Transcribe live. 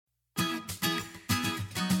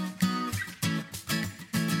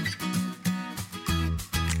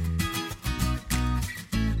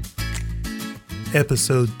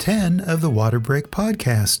Episode 10 of the Water Break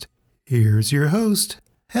Podcast. Here's your host,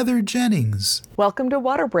 Heather Jennings. Welcome to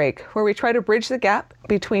Water Break, where we try to bridge the gap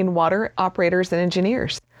between water operators and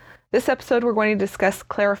engineers. This episode, we're going to discuss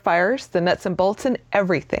clarifiers, the nuts and bolts, and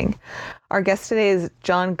everything. Our guest today is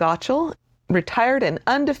John Gottschall, retired and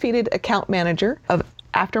undefeated account manager of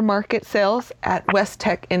aftermarket sales at West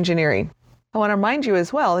Tech Engineering. I want to remind you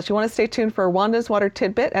as well that you want to stay tuned for Wanda's Water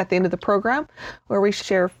Tidbit at the end of the program, where we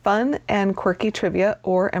share fun and quirky trivia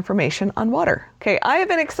or information on water. Okay, I have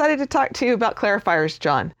been excited to talk to you about clarifiers,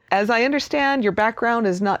 John. As I understand, your background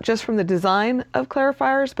is not just from the design of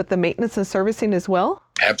clarifiers, but the maintenance and servicing as well?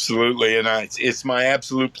 Absolutely, and it's my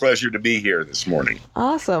absolute pleasure to be here this morning.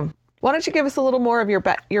 Awesome. Why don't you give us a little more of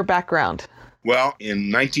your background? Well,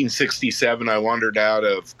 in 1967, I wandered out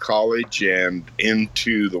of college and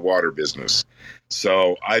into the water business.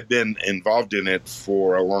 So I've been involved in it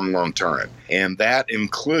for a long, long time. And that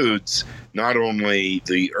includes not only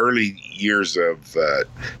the early years of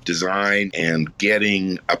design and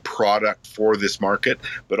getting a product for this market,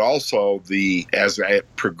 but also as I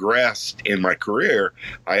progressed in my career,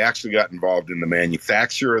 I actually got involved in the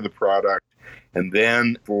manufacture of the product. And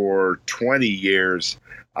then for 20 years,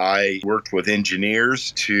 I worked with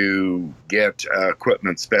engineers to get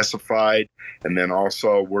equipment specified, and then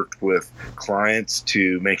also worked with clients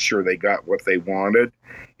to make sure they got what they wanted.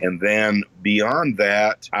 And then beyond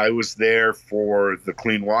that, I was there for the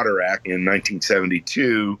Clean Water Act in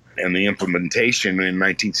 1972 and the implementation in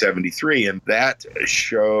 1973. And that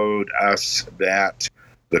showed us that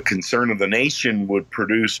the concern of the nation would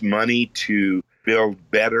produce money to build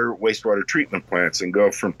better wastewater treatment plants and go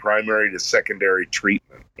from primary to secondary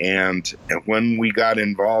treatment. And when we got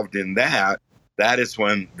involved in that is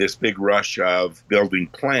when this big rush of building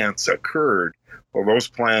plants occurred. Well, those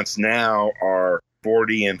plants now are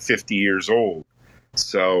 40 and 50 years old.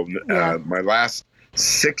 So my last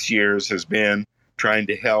 6 years has been trying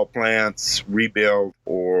to help plants rebuild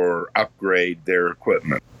or upgrade their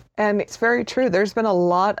equipment. And it's very true. There's been a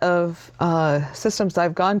lot of systems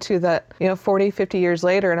I've gone to that, 40, 50 years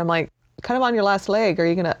later, and I'm like, kind of on your last leg. Are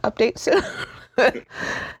you going to update soon?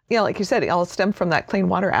 Like you said, it all stemmed from that Clean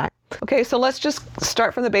Water Act. Okay, so let's just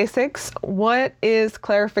start from the basics. What is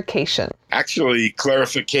clarification? Actually,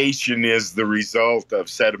 clarification is the result of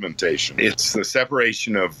sedimentation. It's the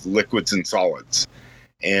separation of liquids and solids.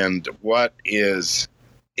 And what is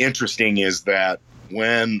interesting is that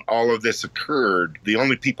when all of this occurred, the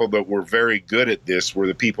only people that were very good at this were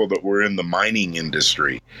the people that were in the mining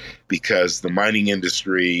industry, because the mining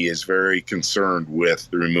industry is very concerned with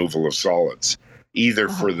the removal of solids, either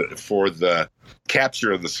for the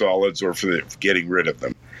capture of the solids or for getting rid of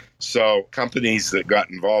them. So companies that got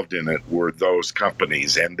involved in it were those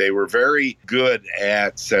companies, and they were very good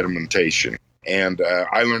at sedimentation. And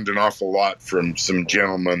I learned an awful lot from some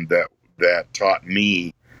gentlemen that taught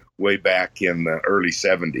me way back in the early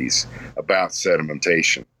 70s about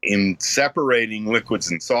sedimentation. In separating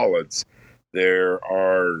liquids and solids, there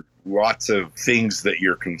are lots of things that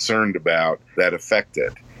you're concerned about that affect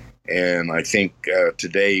it. And I think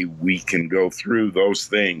today we can go through those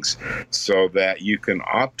things so that you can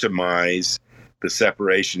optimize the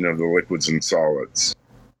separation of the liquids and solids.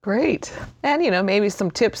 Great. And, maybe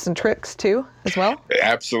some tips and tricks too, as well?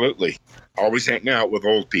 Absolutely. Always hang out with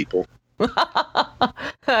old people.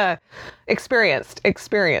 Experienced.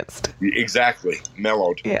 Exactly.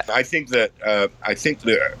 Mellowed. Yeah. I think that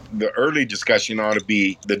the early discussion ought to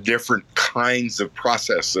be the different kinds of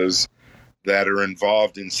processes that are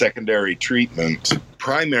involved in secondary treatment.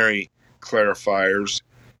 Primary clarifiers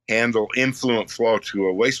handle influent flow to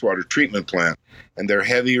a wastewater treatment plant, and they're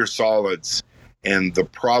heavier solids, and the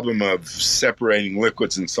problem of separating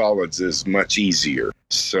liquids and solids is much easier.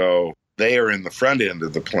 So they are in the front end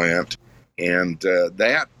of the plant, and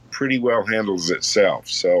that pretty well handles itself.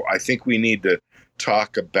 So I think we need to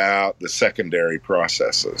talk about the secondary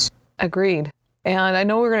processes. Agreed. And I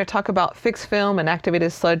know we're going to talk about fixed film and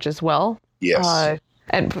activated sludge as well. Yes.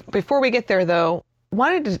 And before we get there, though,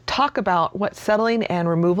 wanted to talk about what settling and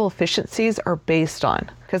removal efficiencies are based on.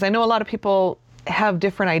 Because I know a lot of people have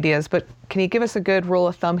different ideas, but can you give us a good rule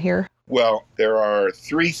of thumb here? Well, there are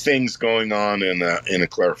three things going on in a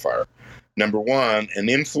clarifier. Number one, an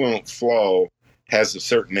influent flow has a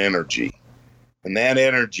certain energy, and that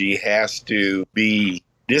energy has to be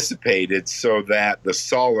dissipated so that the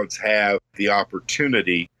solids have the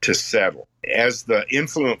opportunity to settle. As the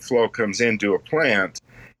influent flow comes into a plant,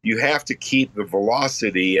 you have to keep the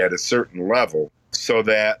velocity at a certain level so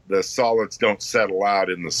that the solids don't settle out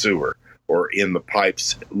in the sewer or in the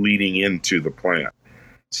pipes leading into the plant.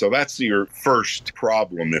 So that's your first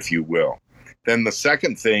problem, if you will. Then the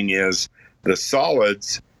second thing is The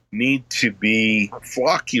solids need to be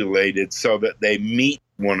flocculated so that they meet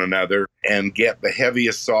one another and get the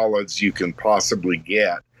heaviest solids you can possibly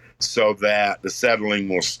get, so that the settling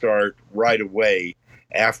will start right away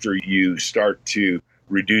after you start to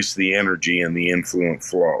reduce the energy in the influent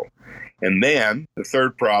flow. And then the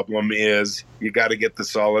third problem is you got to get the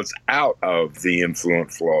solids out of the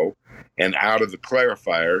influent flow and out of the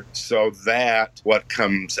clarifier so that what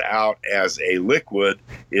comes out as a liquid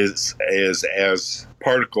is as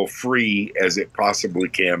particle free as it possibly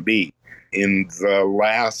can be. In the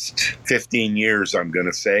last 15 years, I'm going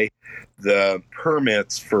to say, the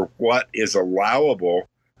permits for what is allowable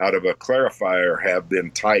out of a clarifier have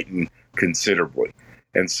been tightened considerably.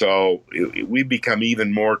 And so we become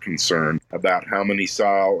even more concerned about how many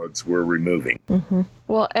solids we're removing. Mm-hmm.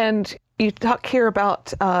 Well, and you talk here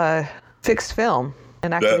about fixed film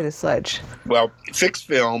and activated sludge. Well, fixed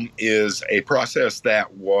film is a process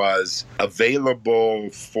that was available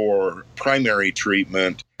for primary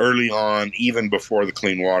treatment early on, even before the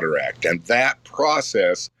Clean Water Act. And that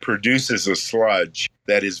process produces a sludge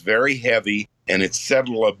that is very heavy and its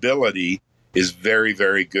settleability is very,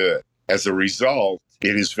 very good. As a result,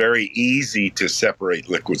 it is very easy to separate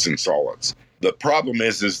liquids and solids. The problem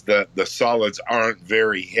is that the solids aren't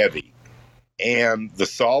very heavy. And the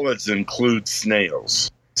solids include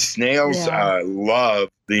snails. Snails love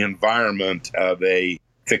the environment of a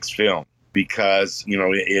fixed film because,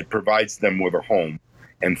 it provides them with a home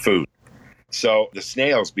and food. So the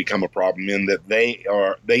snails become a problem in that they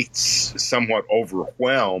somewhat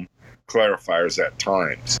overwhelm clarifiers at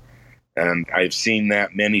times. And I've seen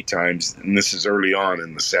that many times, and this is early on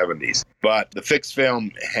in the 70s. But the fixed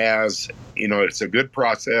film has, it's a good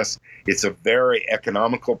process. It's a very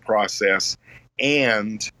economical process,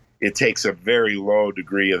 and it takes a very low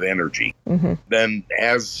degree of energy. Mm-hmm. Then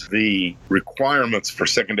as the requirements for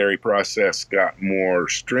secondary process got more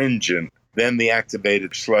stringent, then the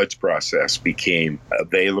activated sludge process became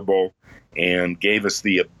available and gave us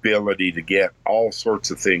the ability to get all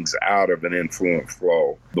sorts of things out of an influent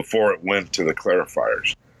flow before it went to the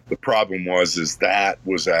clarifiers. The problem was that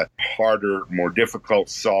was a harder, more difficult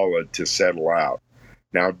solid to settle out.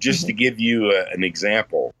 Now, just to give you an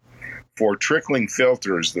example, for trickling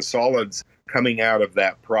filters, the solids coming out of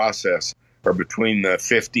that process are between the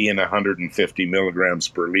 50 and 150 milligrams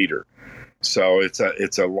per liter. So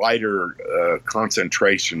it's a lighter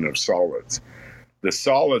concentration of solids. The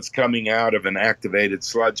solids coming out of an activated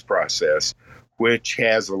sludge process, which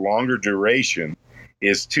has a longer duration,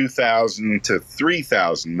 is 2,000 to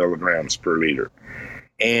 3,000 milligrams per liter.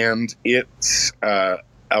 And it's a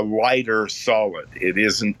lighter solid. It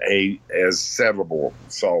isn't as settleable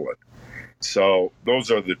solid. So those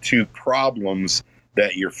are the two problems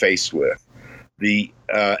that you're faced with. The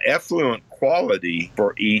effluent quality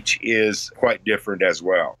for each is quite different as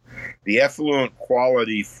well. The effluent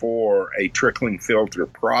quality for a trickling filter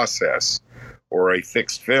process or a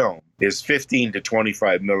fixed film is 15 to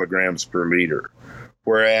 25 milligrams per liter,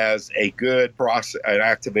 whereas a good an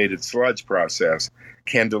activated sludge process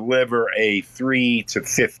can deliver a 3 to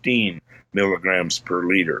 15 milligrams per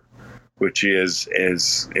liter, which is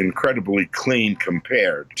incredibly clean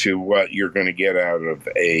compared to what you're going to get out of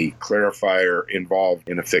a clarifier involved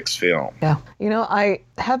in a fixed film. Yeah. I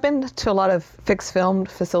have been to a lot of fixed film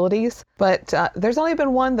facilities, but there's only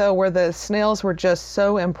been one, though, where the snails were just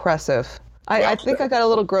so impressive. I think I got a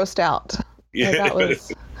little grossed out. Yeah.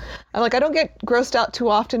 I'm like, I don't get grossed out too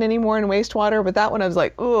often anymore in wastewater, but that one I was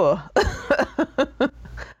like, ooh.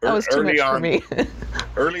 That was too much for me.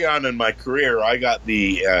 Early on in my career, I got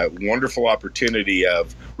the wonderful opportunity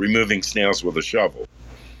of removing snails with a shovel.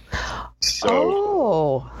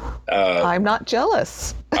 So, I'm not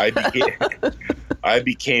jealous. I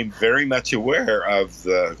became very much aware of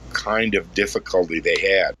the kind of difficulty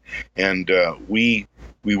they had, and we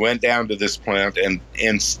went down to this plant, and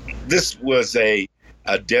this was a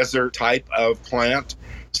desert type of plant.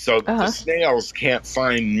 So the snails can't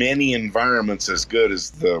find many environments as good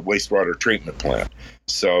as the wastewater treatment plant.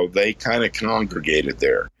 So they kind of congregated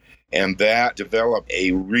there. And that developed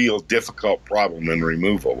a real difficult problem in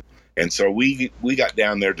removal. And so we got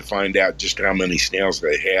down there to find out just how many snails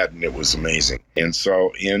they had, and it was amazing. And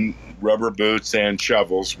so in rubber boots and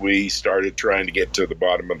shovels, we started trying to get to the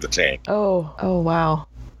bottom of the tank. Oh, wow.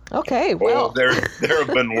 Okay, well. There have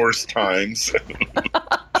been worse times.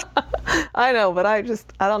 I know, but I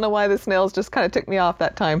don't know why the snails just kind of took me off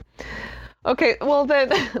that time. Okay, well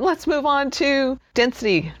then let's move on to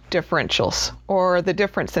density differentials, or the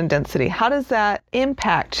difference in density. How does that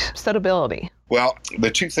impact settability? Well, the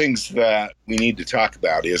two things that we need to talk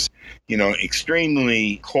about is,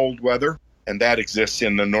 extremely cold weather and that exists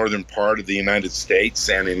in the northern part of the United States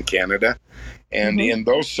and in Canada. And in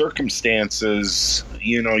those circumstances,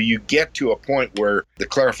 you get to a point where the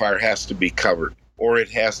clarifier has to be covered, or it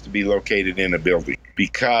has to be located in a building,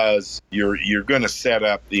 because you're going to set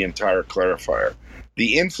up the entire clarifier.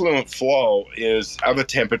 The influent flow is of a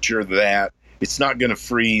temperature that it's not going to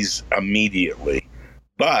freeze immediately,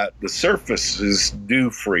 but the surfaces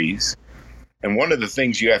do freeze. And one of the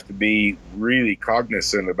things you have to be really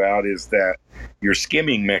cognizant about is that your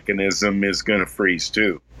skimming mechanism is going to freeze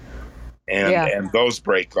too. And those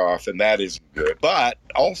break off, and that isn't good. But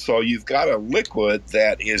also, you've got a liquid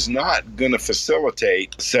that is not going to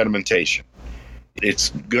facilitate sedimentation.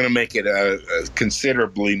 It's going to make it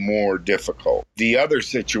considerably more difficult. The other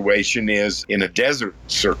situation is in a desert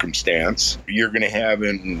circumstance, you're going to have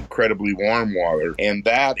incredibly warm water, and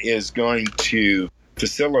that is going to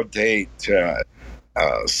facilitate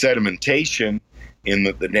sedimentation in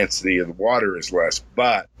the density of the water is less.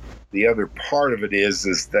 But the other part of it is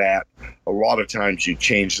that a lot of times you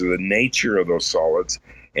change the nature of those solids,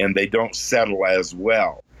 and they don't settle as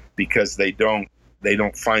well because they don't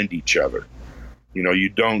find each other. You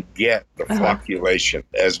don't get the flocculation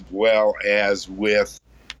as well as with,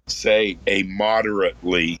 say, a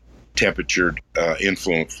moderately temperatured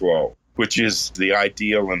influent flow, which is the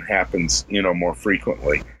ideal and happens, more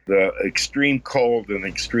frequently. The extreme cold and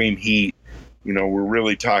extreme heat, we're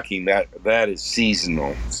really talking that is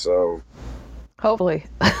seasonal. So hopefully.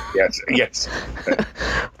 Yes.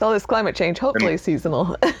 With all this climate change, hopefully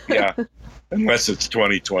seasonal. Yeah. Unless it's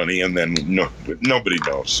 2020, and then nobody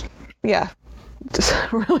knows. Yeah. Just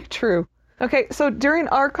really true. Okay. So during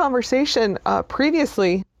our conversation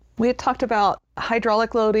previously, we had talked about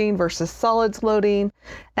hydraulic loading versus solids loading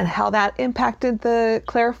and how that impacted the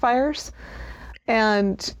clarifiers,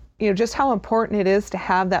 and just how important it is to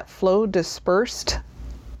have that flow dispersed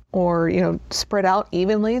or spread out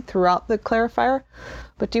evenly throughout the clarifier.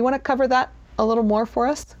 But do you want to cover that a little more for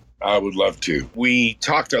us? I would love to. We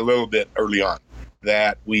talked a little bit early on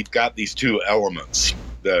that we've got these two elements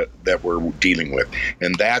that we're dealing with,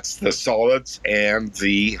 and that's the solids and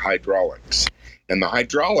the hydraulics. And the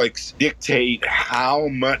hydraulics dictate how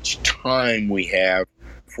much time we have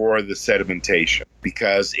for the sedimentation,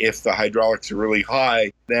 because if the hydraulics are really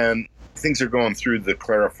high, then things are going through the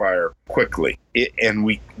clarifier quickly, and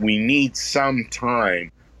we need some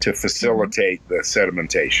time to facilitate the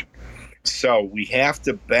sedimentation. So we have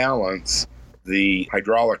to balance the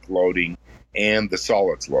hydraulic loading and the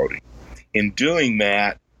solids loading. In doing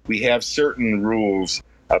that, we have certain rules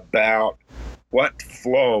about what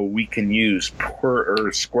flow we can use per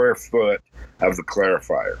square foot of the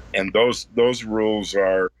clarifier. And those rules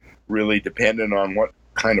are really dependent on what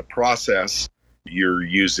kind of process you're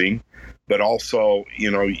using, but also,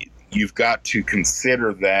 you've got to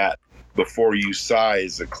consider that before you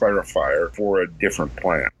size a clarifier for a different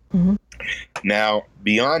plant. Mm-hmm. Now,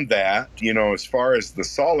 beyond that, as far as the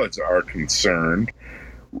solids are concerned,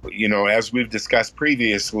 as we've discussed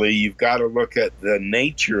previously, you've got to look at the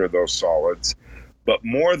nature of those solids. But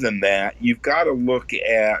more than that, you've got to look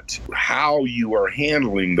at how you are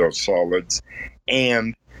handling those solids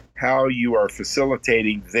and how you are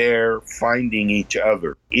facilitating their finding each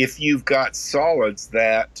other. If you've got solids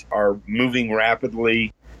that are moving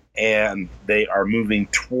rapidly and they are moving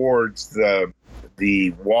towards the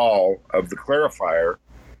wall of the clarifier,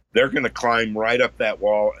 they're going to climb right up that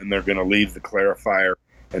wall and they're going to leave the clarifier,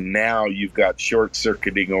 and now you've got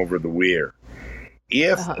short-circuiting over the weir.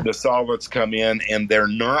 If the solids come in and they're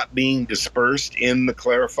not being dispersed in the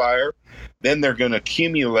clarifier, then they're going to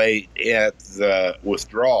accumulate at the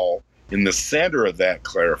withdrawal in the center of that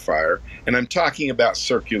clarifier. And I'm talking about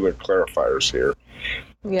circular clarifiers here.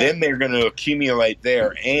 Yeah. Then they're going to accumulate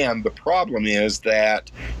there. And the problem is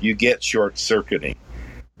that you get short-circuiting.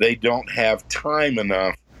 They don't have time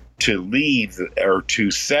enough to leave or to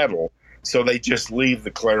settle. So they just leave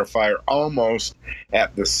the clarifier almost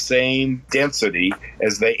at the same density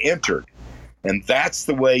as they entered. And that's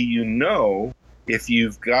the way if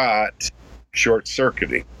you've got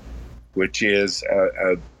short-circuiting, which is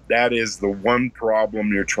that is the one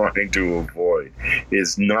problem you're trying to avoid,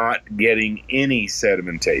 is not getting any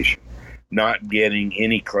sedimentation, not getting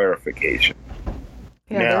any clarification.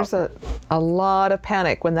 Yeah, there's a lot of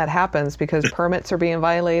panic when that happens because permits are being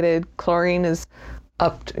violated, chlorine is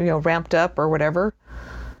up, ramped up or whatever.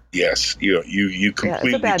 Yes, you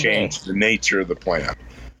completely change the nature of the plant.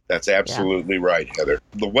 That's absolutely right, Heather.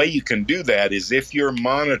 The way you can do that is if you're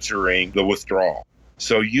monitoring the withdrawal.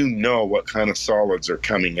 So what kind of solids are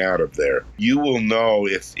coming out of there. You will know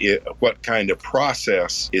what kind of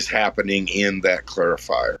process is happening in that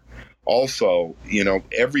clarifier. Also,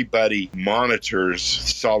 everybody monitors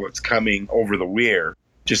solids coming over the weir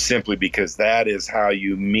just simply because that is how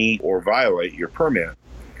you meet or violate your permit.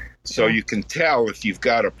 So you can tell if you've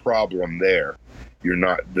got a problem there. You're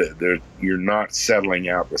not settling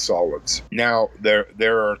out the solids. Now, there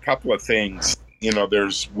are a couple of things.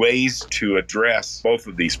 There's ways to address both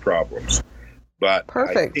of these problems. But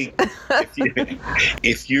perfect. I think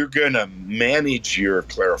if you're going to manage your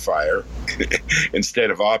clarifier instead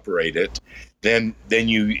of operate it, then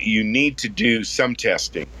you need to do some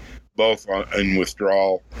testing, both in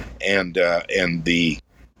withdrawal and the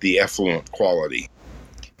effluent quality.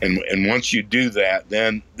 And once you do that,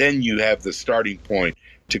 then you have the starting point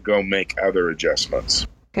to go make other adjustments.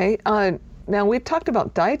 Okay. Now, we've talked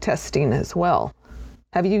about dye testing as well.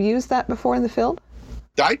 Have you used that before in the field?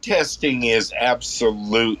 Dye testing is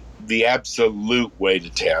the absolute way to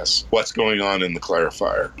test what's going on in the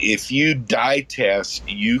clarifier. If you dye test,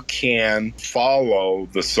 you can follow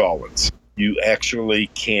the solids. You actually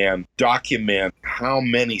can document how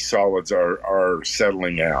many solids are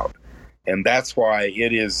settling out. And that's why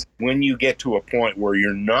it is, when you get to a point where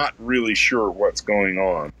you're not really sure what's going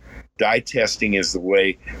on, dye testing is the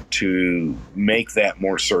way to make that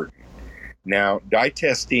more certain. Now, dye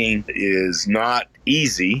testing is not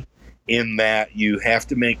easy in that you have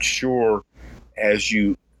to make sure as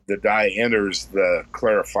the dye enters the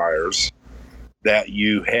clarifiers that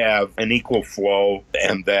you have an equal flow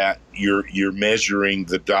and that you're measuring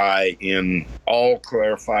the dye in all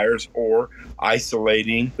clarifiers or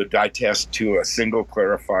isolating the dye test to a single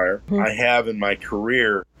clarifier. Mm-hmm. I have in my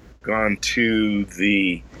career gone to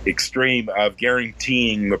the extreme of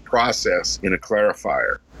guaranteeing the process in a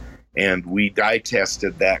clarifier. And we dye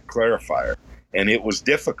tested that clarifier. And it was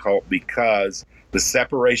difficult because the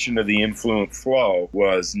separation of the influent flow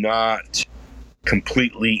was not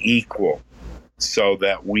completely equal, so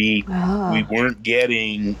that we weren't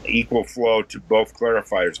getting equal flow to both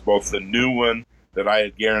clarifiers, both the new one that I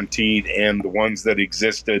had guaranteed and the ones that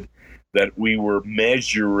existed that we were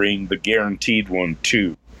measuring the guaranteed one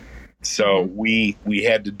too. So we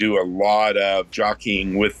had to do a lot of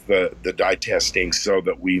jockeying with the dye testing so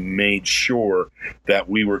that we made sure that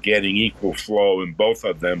we were getting equal flow in both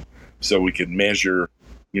of them so we could measure,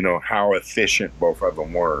 how efficient both of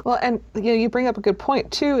them were. Well, and you bring up a good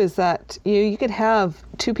point too, is that you could have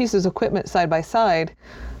two pieces of equipment side by side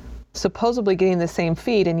supposedly getting the same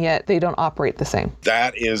feed, and yet they don't operate the same.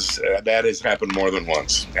 That has happened more than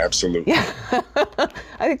once. Absolutely. Yeah.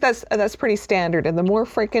 I think that's pretty standard. And the more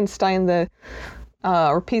Frankenstein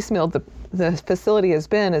or piecemeal the facility has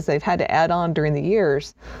been, as they've had to add on during the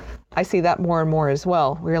years, I see that more and more as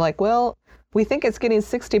well. We're like, well, we think it's getting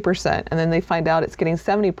 60%, and then they find out it's getting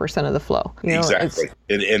 70% of the flow. Exactly.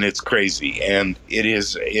 And it's crazy. And it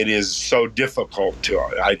is so difficult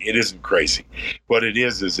it isn't crazy. What it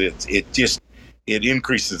is it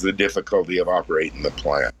increases the difficulty of operating the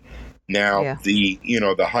plant. Now,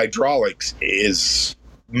 the hydraulics is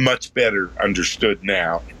much better understood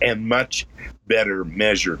now and much better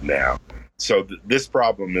measured now. So this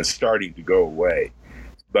problem is starting to go away.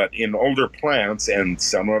 But in older plants, and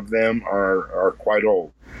some of them are quite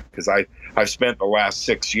old, because I've spent the last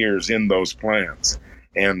 6 years in those plants,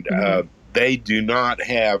 and they do not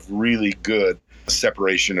have really good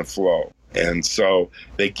separation of flow. And so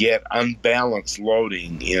they get unbalanced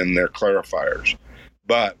loading in their clarifiers.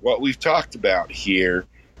 But what we've talked about here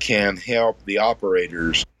can help the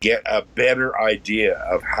operators get a better idea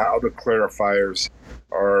of how the clarifiers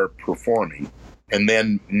are performing, and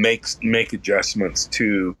then make adjustments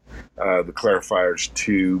to the clarifiers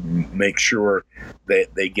to make sure that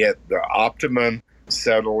they get the optimum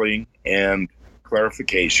settling and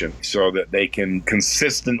clarification so that they can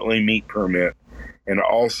consistently meet permit and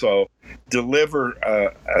also deliver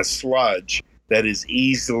a sludge that is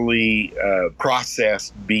easily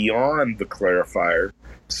processed beyond the clarifier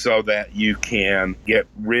so that you can get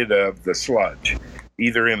rid of the sludge,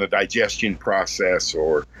 either in the digestion process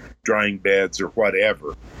or drying beds or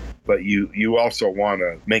whatever. But you also want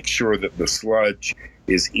to make sure that the sludge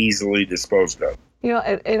is easily disposed of.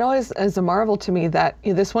 It always is a marvel to me that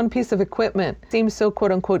this one piece of equipment seems so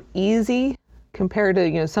quote unquote easy compared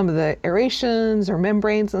to some of the aerations or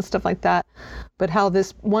membranes and stuff like that, but how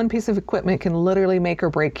this one piece of equipment can literally make or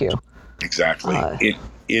break you. Exactly.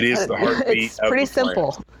 It is the heartbeat. It's pretty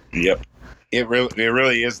simple. Plant. Yep. It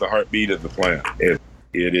really is the heartbeat of the plant.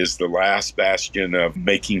 It is the last bastion of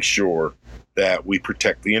making sure that we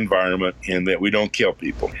protect the environment and that we don't kill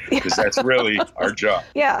people, because that's really our job.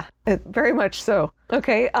 Yeah, very much so.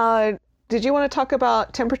 Okay. Did you want to talk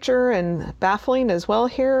about temperature and baffling as well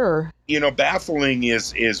here? Or? Baffling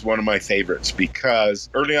is one of my favorites because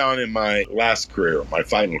early on in my last career, my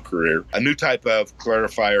final career, a new type of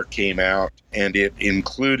clarifier came out, and it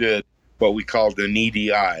included what we called an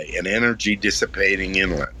EDI, an energy dissipating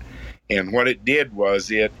inlet. And what it did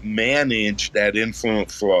was it managed that influent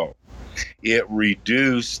flow. It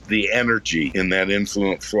reduced the energy in that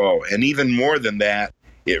influent flow. And even more than that,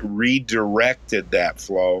 it redirected that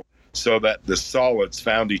flow so that the solids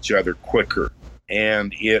found each other quicker.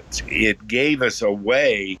 And it gave us a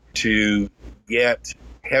way to get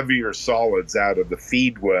heavier solids out of the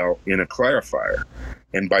feed well in a clarifier.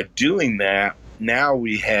 And by doing that, now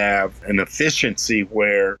we have an efficiency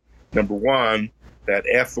where, number one, that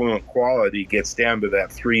effluent quality gets down to that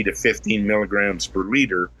 3 to 15 milligrams per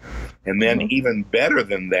liter. And then even better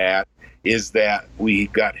than that is that we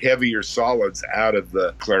got heavier solids out of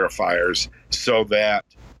the clarifiers so that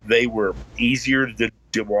they were easier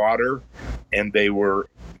to water and they were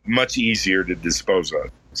much easier to dispose of.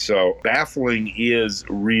 So baffling is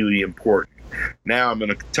really important. Now I'm going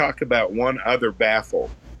to talk about one other baffle,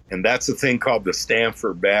 and that's a thing called the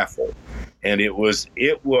Stanford baffle. And it was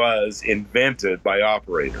invented by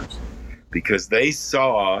operators because they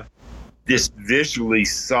visually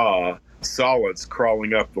saw solids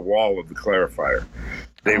crawling up the wall of the clarifier.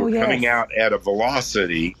 They were coming out at a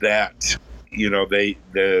velocity that,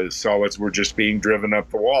 the solids were just being driven up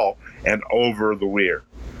the wall and over the weir.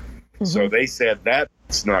 So they said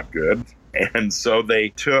that's not good. And so they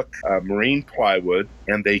took marine plywood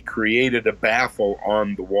and they created a baffle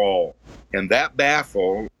on the wall. And that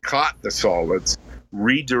baffle caught the solids,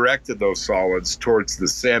 redirected those solids towards the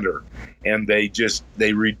center, and they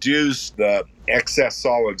reduced the excess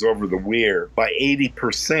solids over the weir by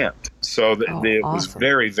 80%. So it was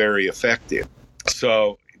very, very effective.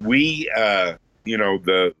 So we, the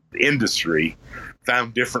industry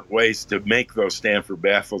found different ways to make those Stanford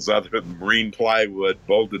baffles other than marine plywood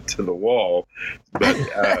bolted to the wall. But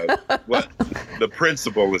the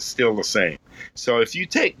principle is still the same. So if you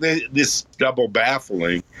take this double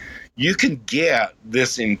baffling, you can get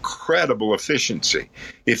this incredible efficiency.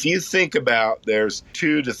 If you think about there's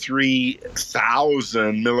 2,000 to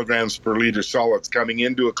 3,000 milligrams per liter solids coming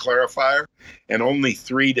into a clarifier and only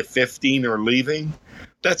 3 to 15 are leaving,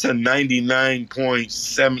 that's a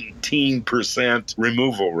 99.17%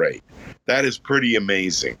 removal rate. That is pretty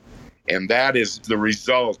amazing. And that is the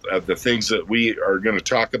result of the things that we are going to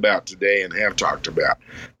talk about today and have talked about.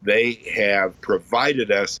 They have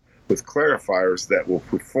provided us with clarifiers that will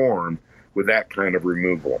perform with that kind of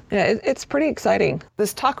removal. Yeah, it's pretty exciting.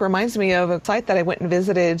 This talk reminds me of a site that I went and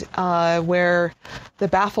visited where the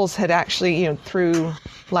baffles had actually, through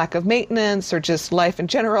lack of maintenance or just life in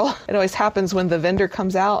general, it always happens when the vendor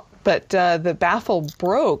comes out, but the baffle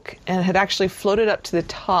broke and had actually floated up to the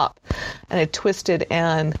top and it twisted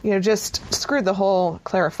and, just screwed the whole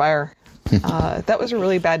clarifier. That was a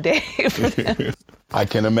really bad day for them. I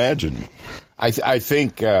can imagine. I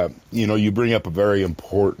think, you bring up a very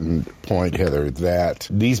important point, Heather, that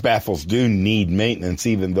these baffles do need maintenance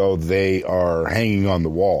even though they are hanging on the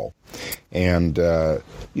wall. And,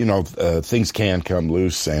 things can come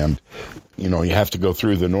loose and, you have to go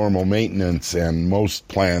through the normal maintenance, and most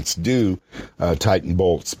plants do tighten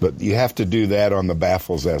bolts, but you have to do that on the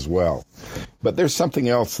baffles as well. But there's something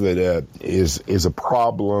else that is a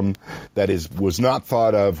problem that was not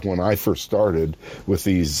thought of when I first started with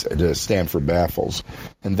these Stanford baffles,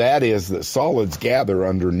 and that is that solids gather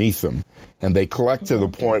underneath them, and they collect to the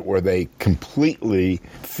point where they completely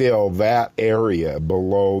fill that area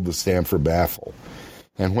below the Stanford baffle.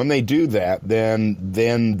 And when they do that,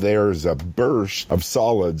 then there's a burst of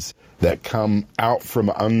solids that come out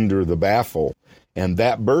from under the baffle. And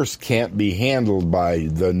that burst can't be handled by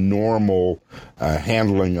the normal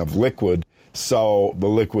handling of liquid. So the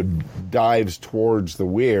liquid dives towards the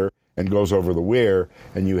weir and goes over the weir,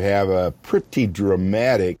 and you have a pretty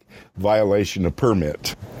dramatic violation of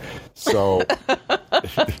permit. So,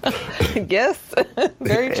 yes,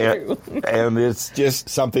 very true. And it's just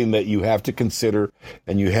something that you have to consider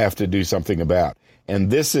and you have to do something about. And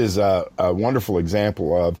this is a wonderful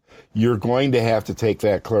example of you're going to have to take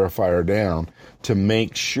that clarifier down to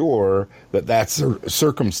make sure that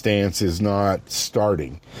circumstance is not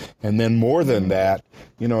starting. And then more than that,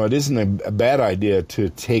 it isn't a bad idea to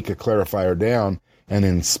take a clarifier down and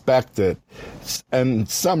inspect it on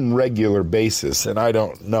some regular basis. And I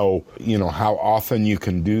don't know, how often you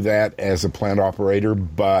can do that as a plant operator,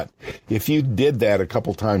 but if you did that a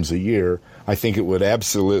couple times a year, I think it would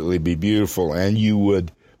absolutely be beautiful, and you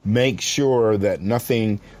would make sure that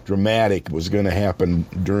nothing dramatic was going to happen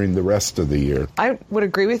during the rest of the year. I would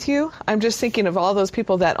agree with you. I'm just thinking of all those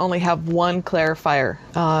people that only have one clarifier,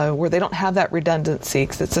 where they don't have that redundancy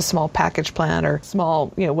because it's a small package plant or small,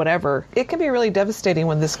 whatever. It can be really devastating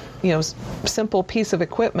when this, simple piece of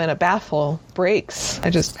equipment, a baffle, breaks.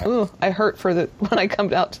 I hurt when I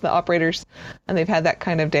come out to the operators and they've had that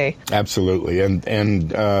kind of day. Absolutely.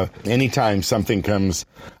 And anytime something comes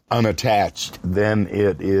unattached, then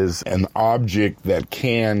it is an object that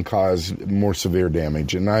can cause more severe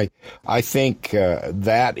damage. And I think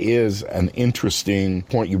that is an interesting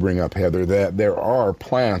point you bring up, Heather, that there are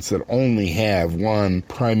plants that only have one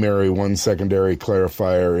primary, one secondary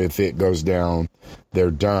clarifier. If it goes down,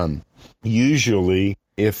 they're done. Usually,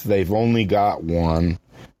 if they've only got one,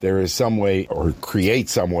 there is some way, or create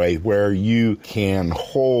some way, where you can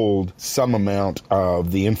hold some amount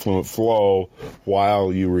of the influent flow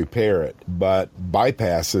while you repair it. But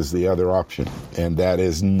bypass is the other option, and that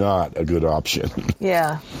is not a good option.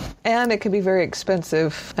 Yeah, and it can be very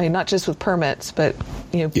expensive. I mean, not just with permits, but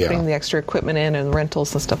putting the extra equipment in and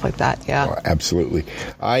rentals and stuff like that. Yeah, oh, absolutely.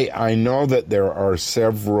 I know that there are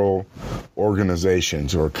several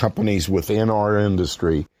organizations or companies within our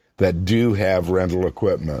industry that do have rental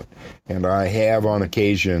equipment. And I have on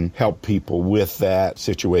occasion helped people with that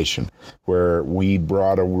situation where we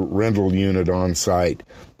brought a rental unit on site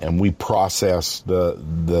and we processed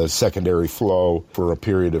the secondary flow for a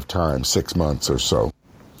period of time, 6 months or so.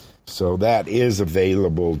 So that is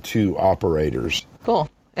available to operators.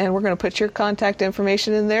 Cool. And we're going to put your contact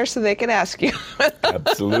information in there so they can ask you.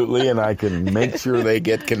 Absolutely, and I can make sure they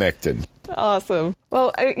get connected. Awesome.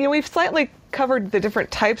 Well, we've slightly covered the different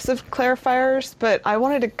types of clarifiers, but I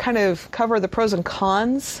wanted to kind of cover the pros and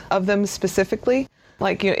cons of them specifically,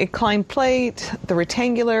 like inclined plate, the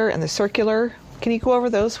rectangular, and the circular. Can you go over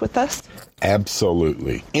those with us?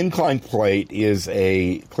 Absolutely. Inclined plate is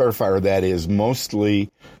a clarifier that is mostly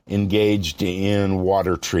engaged in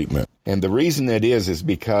water treatment. And the reason it is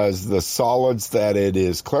because the solids that it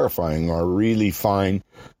is clarifying are really fine.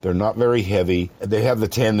 They're not very heavy. They have the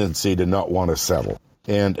tendency to not want to settle.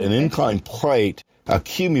 And an inclined plate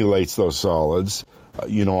accumulates those solids,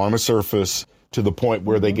 on a surface to the point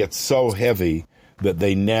where they get so heavy that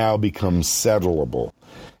they now become settleable.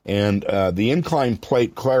 And the inclined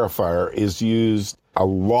plate clarifier is used a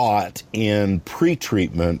lot in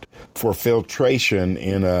pre-treatment for filtration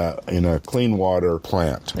in a clean water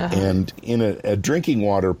plant. Uh-huh. And in a drinking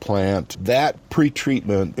water plant, that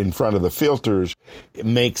pre-treatment in front of the filters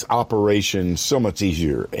makes operation so much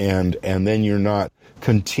easier. And then you're not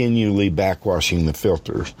continually backwashing the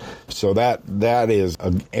filters. So that is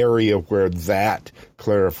an area where that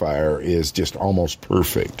clarifier is just almost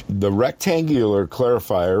perfect. The rectangular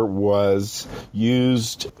clarifier was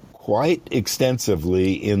used quite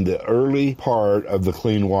extensively in the early part of the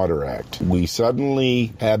Clean Water Act. We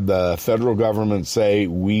suddenly had the federal government say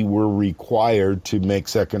we were required to make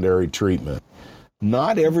secondary treatment.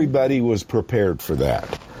 Not everybody was prepared for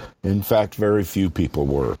that. In fact, very few people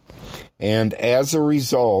were. And as a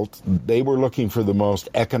result, they were looking for the most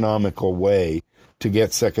economical way to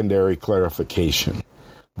get secondary clarification.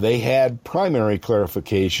 They had primary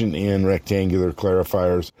clarification in rectangular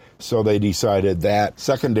clarifiers, so they decided that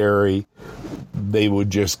secondary, they would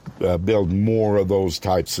just build more of those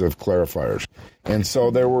types of clarifiers. And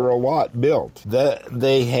so there were a lot built.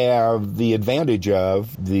 They have the advantage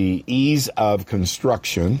of the ease of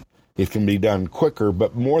construction. It can be done quicker,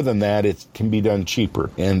 but more than that, it can be done cheaper.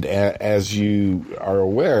 And as you are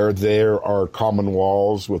aware, there are common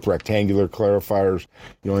walls with rectangular clarifiers.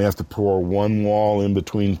 You only have to pour one wall in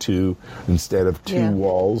between two instead of two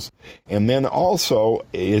walls. And then also,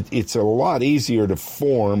 it's a lot easier to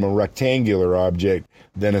form a rectangular object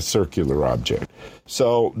than a circular object.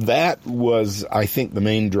 So that was, I think, the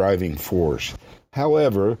main driving force.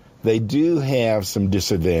 However, they do have some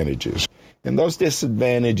disadvantages. And those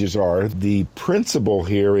disadvantages are, the principle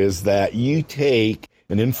here is that you take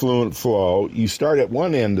an influent flow, you start at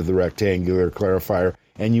one end of the rectangular clarifier,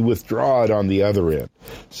 and you withdraw it on the other end.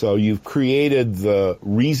 So you've created the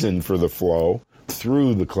reason for the flow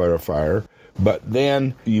through the clarifier, but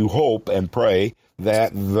then you hope and pray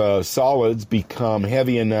that the solids become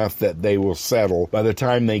heavy enough that they will settle by the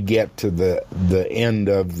time they get to the end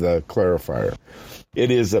of the clarifier. It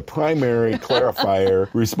is a primary clarifier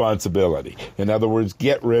responsibility. In other words,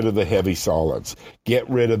 get rid of the heavy solids. Get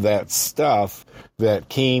rid of that stuff that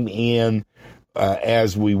came in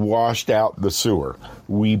as we washed out the sewer.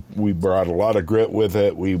 We brought a lot of grit with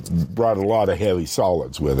it. We brought a lot of heavy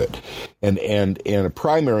solids with it. And in a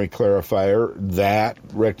primary clarifier, that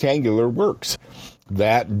rectangular works.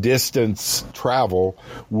 that distance travel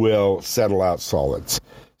will settle out solids.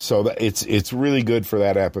 So it's really good for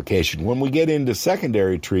that application. When we get into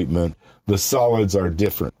secondary treatment, the solids are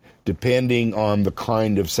different depending on the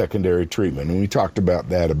kind of secondary treatment. And we talked about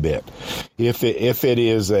that a bit. If it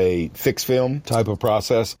is a fixed film type of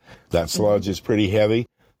process, that sludge is pretty heavy.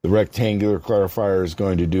 The rectangular clarifier is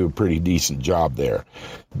going to do a pretty decent job there.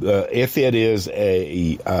 If it is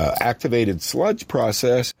a activated sludge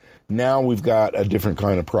process, now we've got a different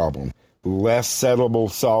kind of problem. Less settleable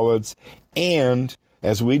solids, and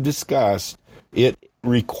as we discussed, it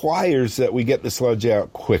requires that we get the sludge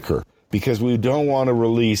out quicker because we don't want to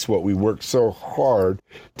release what we worked so hard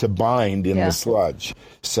to bind in the sludge.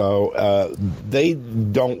 So they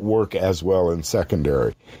don't work as well in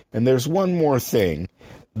secondary. And there's one more thing,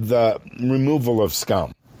 the removal of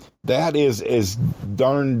scum. That is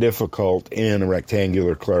darn difficult in a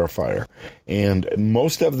rectangular clarifier. And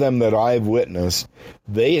most of them that I've witnessed,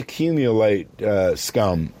 they accumulate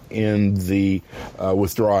scum in the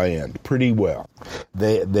withdraw end pretty well.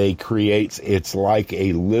 They create, it's like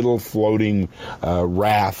a little floating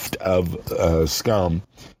raft of scum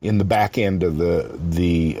in the back end of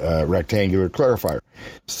the rectangular clarifier.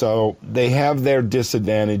 So they have their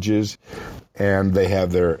disadvantages and they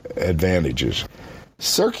have their advantages.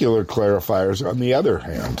 Circular clarifiers, on the other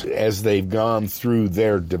hand, as they've gone through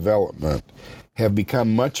their development, have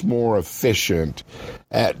become much more efficient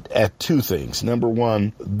at two things. Number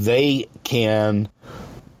one, they can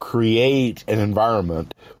create an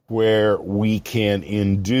environment where we can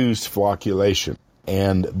induce flocculation.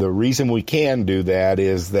 And the reason we can do that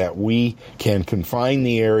is that we can confine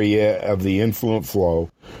the area of the influent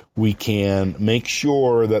flow. We can make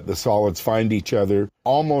sure that the solids find each other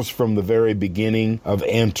almost from the very beginning of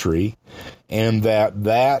entry, and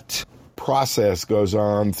that process goes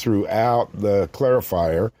on throughout the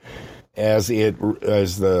clarifier as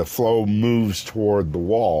the flow moves toward the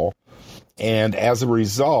wall. And as a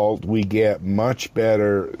result, we get much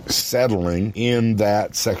better settling in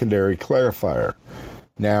that secondary clarifier.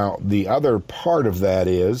 Now, the other part of that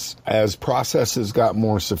is, as processes got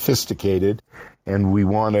more sophisticated and we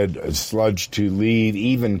wanted sludge to leave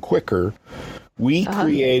even quicker, we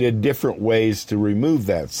created different ways to remove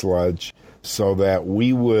that sludge so that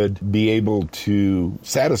we would be able to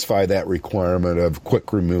satisfy that requirement of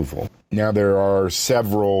quick removal. Now, there are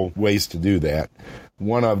several ways to do that.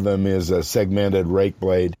 One of them is a segmented rake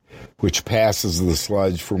blade, which passes the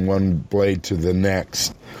sludge from one blade to the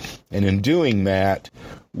next. And in doing that,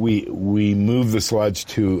 we move the sludge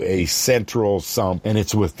to a central sump, and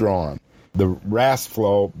it's withdrawn. The RAS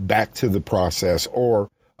flow back to the process, or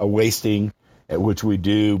a wasting, which we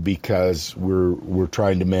do because we're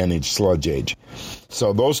trying to manage sludge age.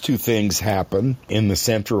 So those two things happen in the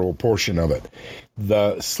central portion of it.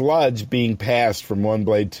 The sludge being passed from one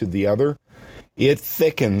blade to the other, it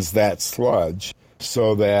thickens that sludge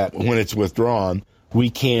so that when it's withdrawn, we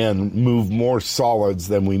can move more solids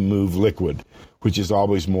than we move liquid, which is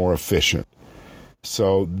always more efficient.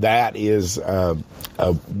 So that is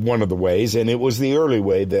one of the ways, and it was the early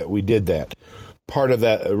way that we did that. Part of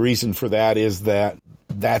the reason for that is that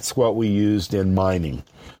that's what we used in mining.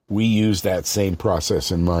 We used that same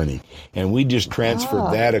process in mining, and we just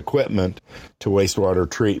transferred that equipment to wastewater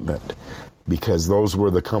treatment, because those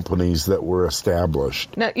were the companies that were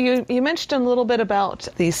established. Now, you mentioned a little bit about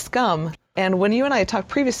the scum, and when you and I talked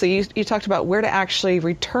previously, you talked about where to actually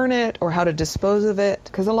return it or how to dispose of it,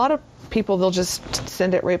 because a lot of people, they'll just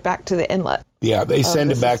send it right back to the inlet. Yeah, they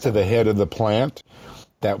send it back to the head of the plant.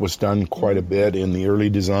 That was done quite a bit in the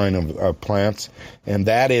early design of plants, and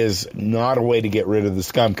that is not a way to get rid of the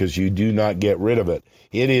scum, because you do not get rid of it.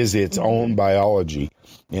 It is its own biology,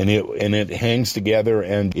 and it hangs together,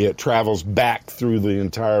 and it travels back through the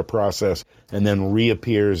entire process and then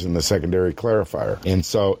reappears in the secondary clarifier. And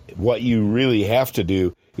so what you really have to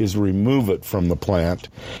do is remove it from the plant,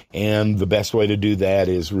 and the best way to do that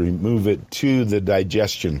is remove it to the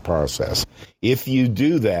digestion process. If you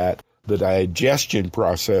do that, the digestion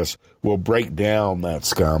process will break down that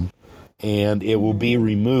scum, and it will be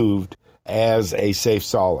removed as a safe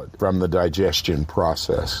solid from the digestion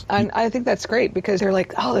process. And I think that's great, because they're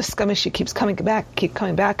like, oh, this scum issue keeps coming back.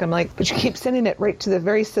 I'm like, but you keep sending it right to the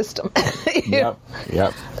very system. Yep.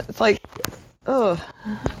 It's like, oh.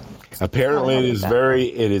 Apparently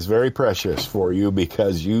it is very precious for you,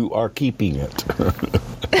 because you are keeping it.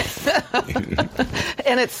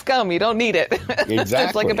 And it's scum. You don't need it. Exactly.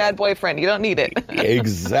 It's like a bad boyfriend. You don't need it.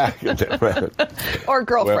 Exactly. Or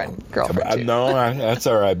girlfriend. Girlfriend, too. No, that's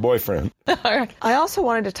all right. Boyfriend. All right. I also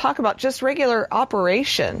wanted to talk about just regular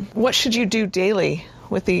operation. What should you do daily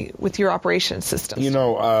with your operation system?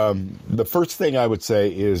 The first thing I would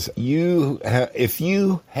say is if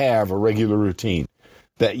you have a regular routine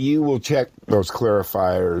that you will check those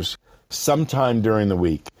clarifiers sometime during the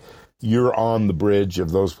week, you're on the bridge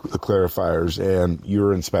of those clarifiers and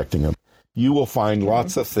you're inspecting them, you will find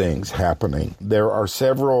lots of things happening. There are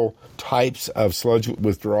several types of sludge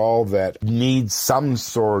withdrawal that need some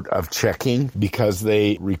sort of checking because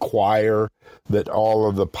they require that all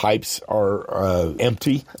of the pipes are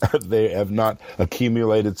empty. They have not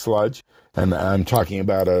accumulated sludge. And I'm talking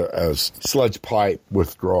about a sludge pipe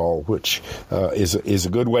withdrawal, which is a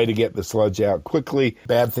good way to get the sludge out quickly.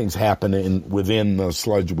 Bad things happen within those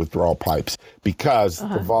sludge withdrawal pipes because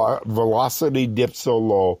the velocity dips so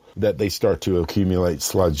low that they start to accumulate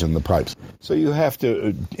sludge in the pipes. So you have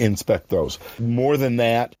to inspect those. More than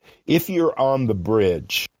that, if you're on the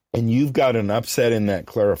bridge and you've got an upset in that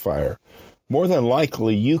clarifier, more than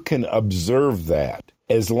likely you can observe that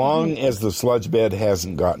as long as the sludge bed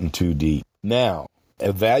hasn't gotten too deep. Now,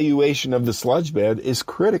 evaluation of the sludge bed is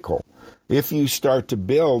critical. If you start to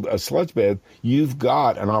build a sludge bed, you've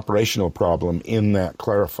got an operational problem in that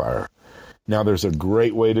clarifier. Now, there's a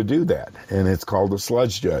great way to do that, and it's called a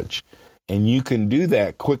sludge judge. And you can do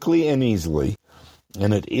that quickly and easily,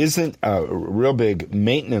 and it isn't a real big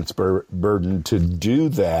maintenance burden to do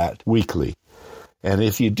that weekly. And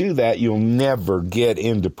if you do that, you'll never get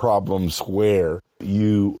into problems where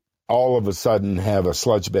you all of a sudden have a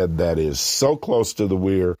sludge bed that is so close to the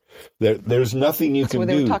weir that there's nothing you can do. That's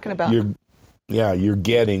what they were talking about. You're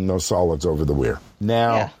getting those solids over the weir.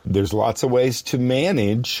 Now, there's lots of ways to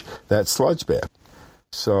manage that sludge bed.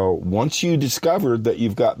 So once you discovered that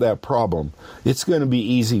you've got that problem, it's going to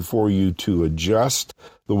be easy for you to adjust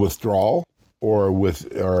the withdrawal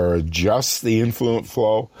or adjust the influent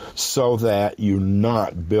flow so that you're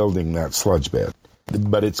not building that sludge bed.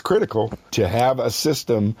 But it's critical to have a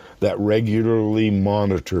system that regularly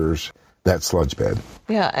monitors that sludge bed.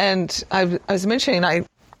 Yeah, and I was mentioning I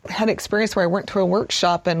had an experience where I went to a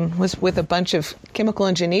workshop and was with a bunch of chemical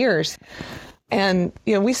engineers. And,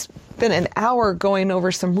 we spent an hour going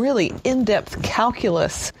over some really in-depth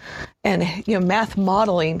calculus and, math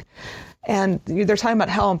modeling. And they're talking about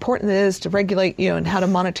how important it is to regulate, and how to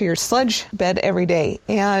monitor your sludge bed every day.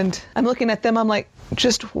 And I'm looking at them, I'm like,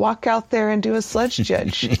 just walk out there and do a sludge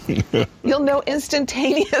judge. You'll know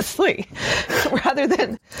instantaneously rather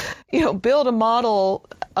than, build a model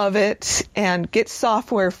of it and get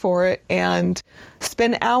software for it and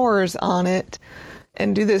spend hours on it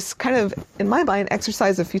and do this kind of, in my mind,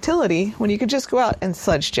 exercise of futility when you could just go out and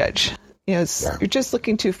sludge judge. You're just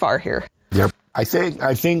looking too far here. Yep. I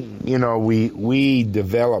think we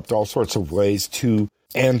developed all sorts of ways to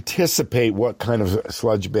anticipate what kind of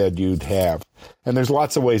sludge bed you'd have. And there's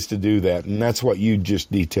lots of ways to do that. And that's what you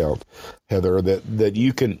just detailed, Heather, that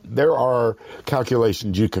you can, there are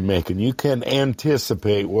calculations you can make and you can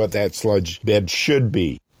anticipate what that sludge bed should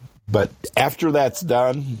be. But after that's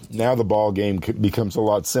done, now the ball game becomes a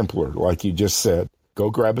lot simpler, like you just said. Go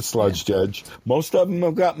grab a sludge judge. Most of them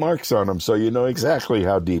have got marks on them, so you know exactly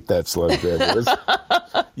how deep that sludge bed is.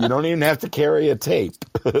 You don't even have to carry a tape.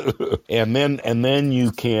 and then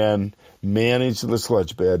you can manage the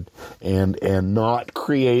sludge bed and not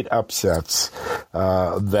create upsets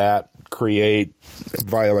that create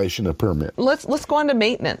violation of permit. Let's go on to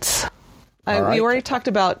maintenance. Right. We already talked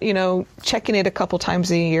about, checking it a couple times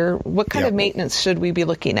a year. What kind of maintenance should we be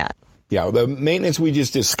looking at? Yeah, the maintenance we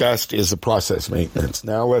just discussed is the process maintenance.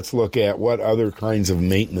 Now let's look at what other kinds of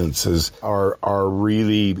maintenances are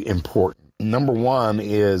really important. Number one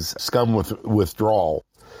is scum withdrawal,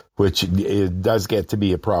 which it does get to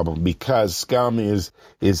be a problem because scum is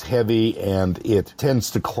heavy and it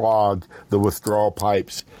tends to clog the withdrawal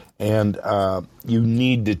pipes. And you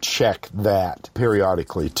need to check that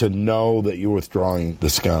periodically to know that you're withdrawing the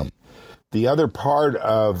scum. The other part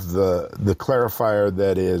of the clarifier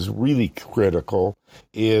that is really critical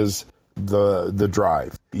is the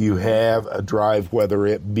drive. You have a drive, whether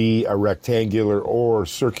it be a rectangular or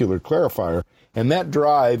circular clarifier, and that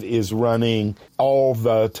drive is running all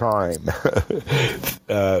the time.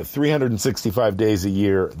 365 days a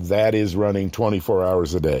year, that is running 24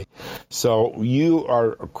 hours a day. So you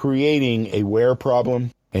are creating a wear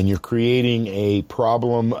problem, and you're creating a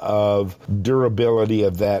problem of durability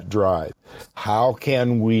of that drive. How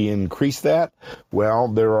can we increase that? Well,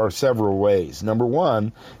 there are several ways. Number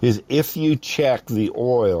one is if you check the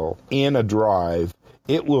oil in a drive,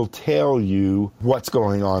 it will tell you what's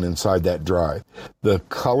going on inside that drive. The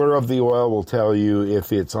color of the oil will tell you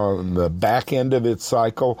if it's on the back end of its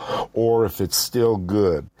cycle or if it's still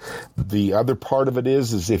good. The other part of it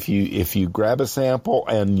is if you grab a sample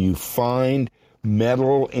and you find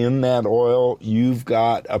metal in that oil, you've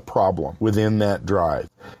got a problem within that drive.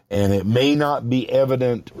 And it may not be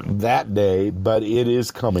evident that day, but it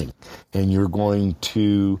is coming. And you're going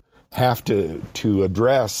to have to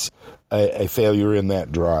address a failure in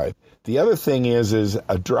that drive. The other thing is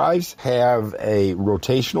drives have a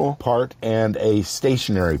rotational part and a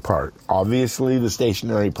stationary part. Obviously, the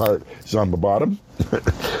stationary part is on the bottom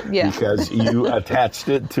because you attached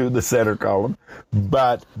it to the center column.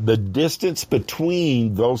 But the distance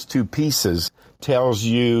between those two pieces tells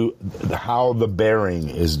you how the bearing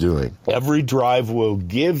is doing. Every drive will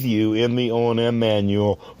give you in the O&M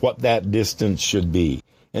manual what that distance should be.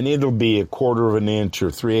 And it'll be 1/4 of an inch or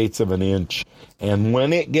 3/8 of an inch. And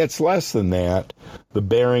when it gets less than that, the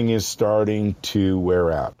bearing is starting to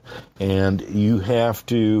wear out. And you have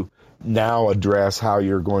to now address how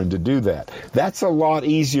you're going to do that. That's a lot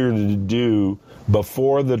easier to do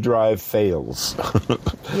before the drive fails.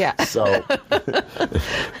 Yeah. So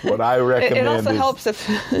what I recommend it also helps if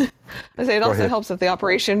helps if the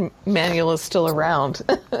operation manual is still around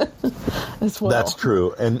as well. That's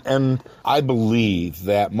true. And I believe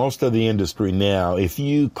that most of the industry now, if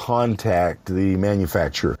you contact the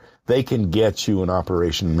manufacturer, they can get you an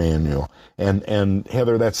operation manual. And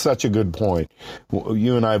Heather, that's such a good point.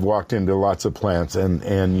 You and I have walked into lots of plants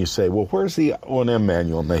and you say, well, where's the O&M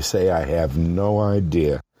manual? And they say, I have no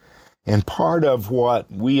idea. And part of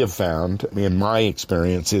what we have found, in my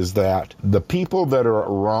experience, is that the people that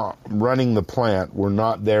are running the plant were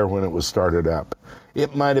not there when it was started up.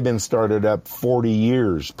 It might have been started up 40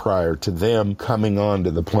 years prior to them coming onto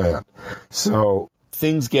the plant. So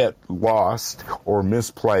things get lost or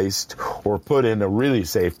misplaced or put in a really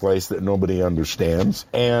safe place that nobody understands.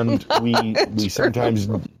 And we sometimes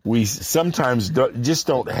just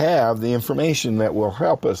don't have the information that will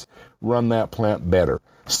help us run that plant better.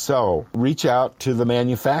 So reach out to the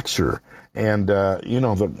manufacturer. And,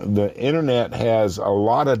 the internet has a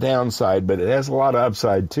lot of downside, but it has a lot of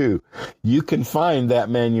upside too. You can find that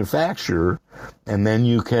manufacturer and then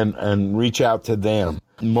you can reach out to them.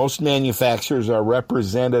 Most manufacturers are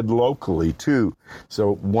represented locally too.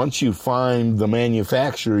 So once you find the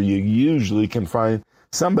manufacturer, you usually can find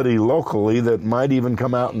somebody locally that might even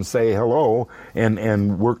come out and say hello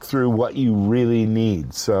and work through what you really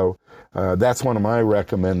need. So that's one of my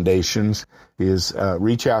recommendations is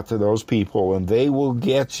reach out to those people and they will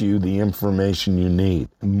get you the information you need.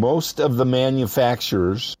 Most of the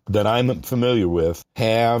manufacturers that I'm familiar with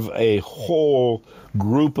have a whole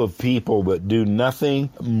group of people that do nothing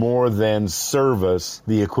more than service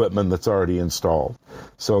the equipment that's already installed.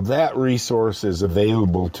 So that resource is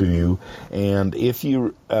available to you, and if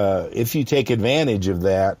you take advantage of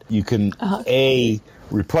that, you can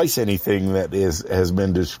replace anything that has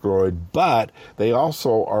been destroyed, but they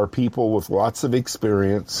also are people with lots of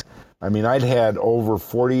experience. I mean, I'd had over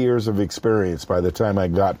 40 years of experience by the time I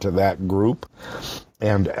got to that group,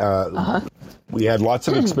 and we had lots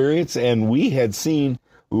of experience, and we had seen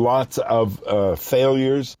lots of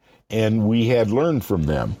failures, and we had learned from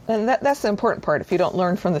them. And that's the important part. If you don't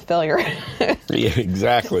learn from the failure, yeah,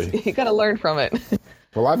 exactly. You got to learn from it.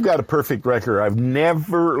 Well, I've got a perfect record. I've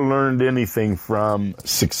never learned anything from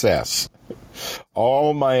success.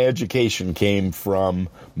 All my education came from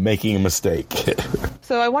making a mistake.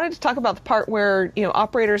 So I wanted to talk about the part where,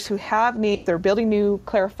 operators who they're building new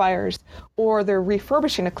clarifiers or they're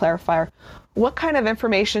refurbishing a clarifier. What kind of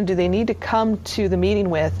information do they need to come to the meeting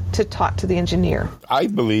with to talk to the engineer? I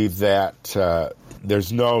believe that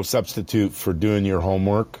there's no substitute for doing your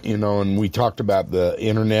homework, and we talked about the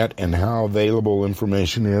internet and how available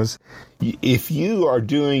information is. If you are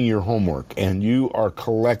doing your homework and you are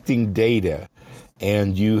collecting data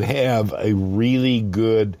and you have a really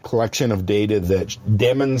good collection of data that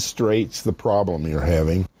demonstrates the problem you're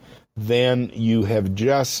having, then you have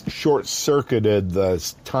just short-circuited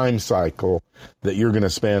the time cycle that you're going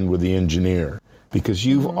to spend with the engineer, because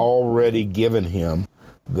you've already given him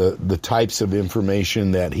the types of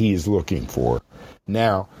information that he is looking for.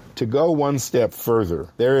 Now, to go one step further,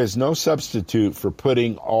 there is no substitute for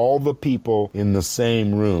putting all the people in the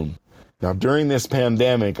same room. Now, during this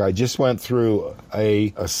pandemic, I just went through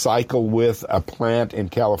a cycle with a plant in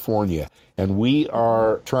California, and we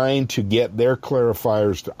are trying to get their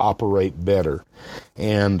clarifiers to operate better.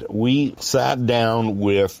 And we sat down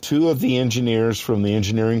with two of the engineers from the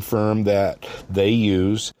engineering firm that they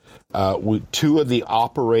use, with two of the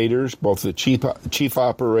operators, both the chief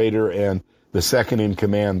operator and the second in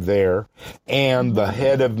command there, and the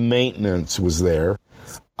head of maintenance was there.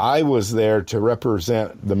 I was there to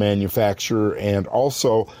represent the manufacturer and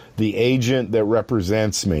also the agent that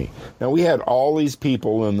represents me. Now, we had all these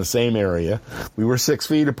people in the same area. We were 6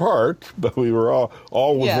 feet apart, but we were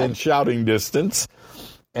all within shouting distance.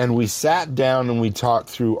 And we sat down and we talked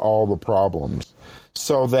through all the problems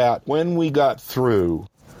so that when we got through,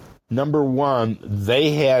 number one,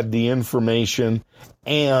 they had the information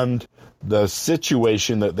and the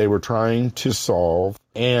situation that they were trying to solve,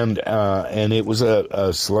 and it was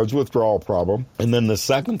a sludge withdrawal problem. And then the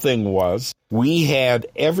second thing was we had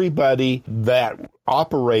everybody that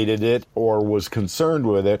operated it or was concerned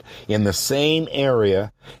with it in the same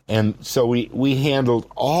area, and so we handled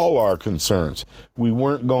all our concerns. We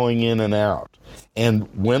weren't going in and out. And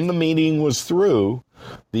when the meeting was through,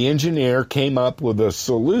 the engineer came up with a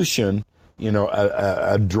solution,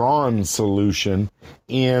 a drawn solution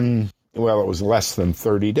in, well, it was less than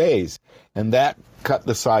 30 days. And that cut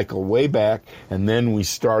the cycle way back, and then we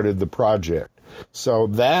started the project. So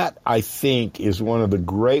that, I think, is one of the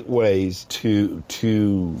great ways to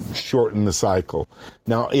shorten the cycle.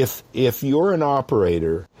 Now, if you're an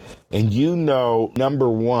operator and you know, number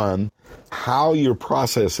one, how your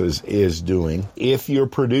process is doing, if you're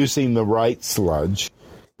producing the right sludge,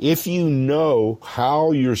 if you know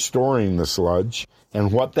how you're storing the sludge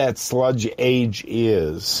and what that sludge age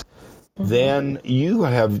is, then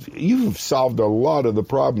you've solved a lot of the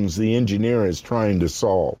problems the engineer is trying to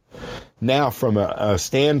solve. Now, from a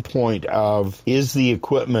standpoint of, is the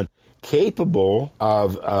equipment capable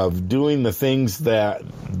of doing the things that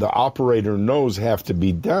the operator knows have to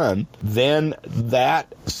be done, then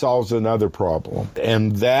that solves another problem.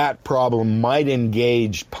 And that problem might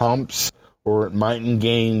engage pumps, or it might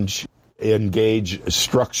engage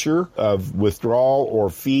structure of withdrawal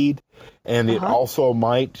or feed, and it also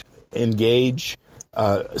might engage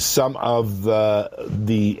some of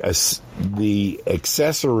the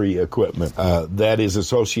accessory equipment that is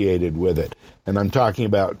associated with it. And I'm talking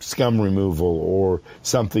about scum removal or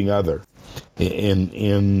something other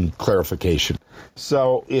in clarification.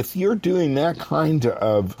 So if you're doing that kind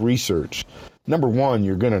of research, number one,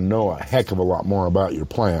 you're going to know a heck of a lot more about your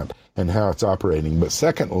plant and how it's operating. But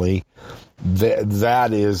secondly,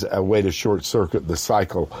 that is a way to short circuit the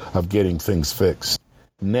cycle of getting things fixed.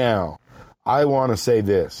 Now, I want to say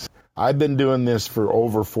this. I've been doing this for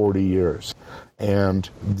over 40 years, and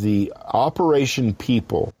the operation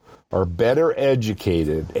people are better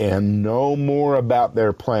educated and know more about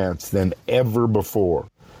their plants than ever before.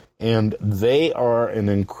 And they are an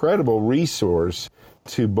incredible resource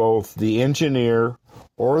to both the engineer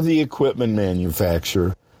or the equipment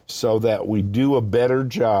manufacturer so that we do a better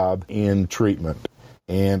job in treatment.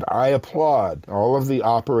 And I applaud all of the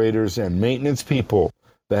operators and maintenance people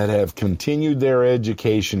that have continued their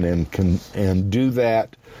education and do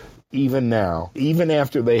that even now. Even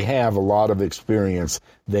after they have a lot of experience,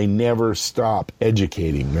 they never stop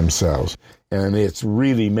educating themselves. And it's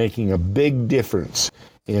really making a big difference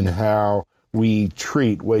in how we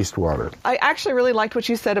treat wastewater. I actually really liked what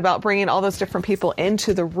you said about bringing all those different people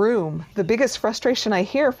into the room. The biggest frustration I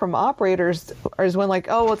hear from operators is when, like,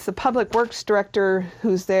 oh, it's the public works director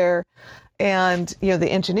who's there and, the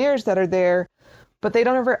engineers that are there, but they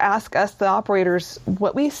don't ever ask us, the operators,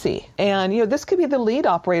 what we see. And, this could be the lead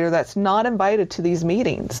operator that's not invited to these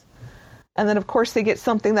meetings. And then, of course, they get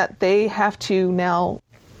something that they have to now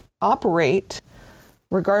operate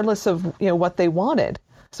regardless of, what they wanted.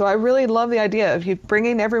 So I really love the idea of you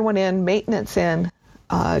bringing everyone in, maintenance in,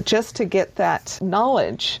 just to get that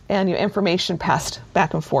knowledge and information passed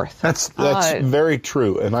back and forth. That's very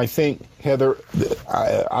true. And I think, Heather,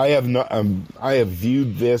 I have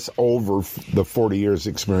viewed this over the 40 years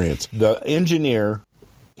experience. The engineer,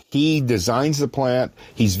 he designs the plant.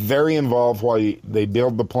 He's very involved while they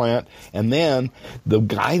build the plant. And then the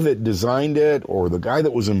guy that designed it or the guy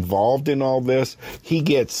that was involved in all this, he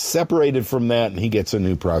gets separated from that and he gets a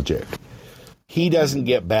new project. He doesn't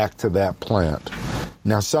get back to that plant.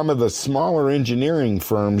 Now, some of the smaller engineering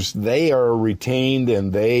firms, they are retained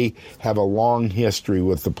and they have a long history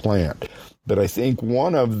with the plant. But I think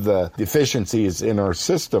one of the deficiencies in our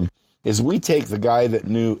system is we take the guy that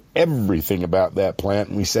knew everything about that plant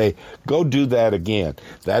and we say, go do that again.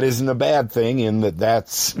 That isn't a bad thing in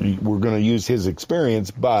that we're going to use his experience,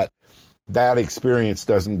 but that experience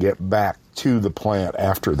doesn't get back to the plant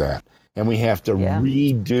after that. And we have to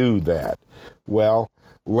redo that. Well,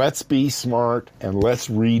 let's be smart and let's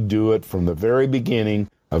redo it from the very beginning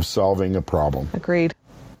of solving a problem. Agreed.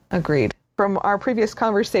 From our previous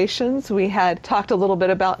conversations, we had talked a little bit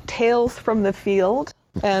about tales from the field.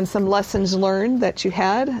 and some lessons learned that you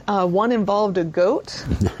had. One involved a goat.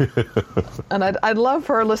 And I'd love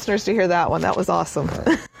for our listeners to hear that one. That was awesome.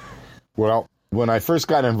 Well, when I first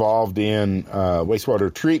got involved in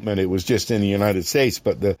wastewater treatment, it was just in the United States,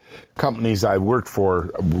 but the companies I worked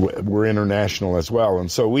for were international as well. And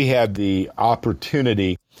so we had the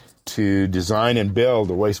opportunity to design and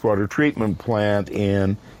build a wastewater treatment plant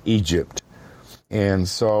in Egypt. And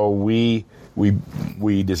so we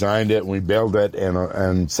designed it and we built it,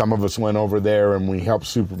 and some of us went over there and we helped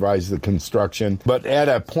supervise the construction. But at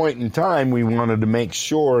a point in time, we wanted to make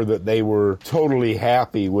sure that they were totally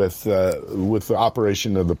happy with the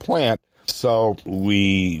operation of the plant. So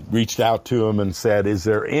we reached out to them and said, is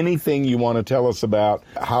there anything you want to tell us about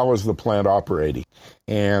how is the plant operating?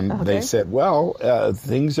 And they said, well,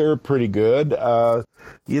 things are pretty good.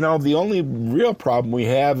 The only real problem we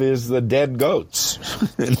have is the dead goats.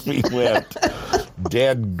 And we went,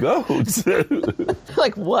 dead goats?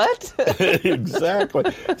 Like what? Exactly.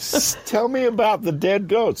 Tell me about the dead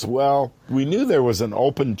goats. Well, we knew there was an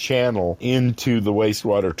open channel into the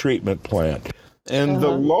wastewater treatment plant. And the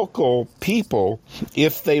local people,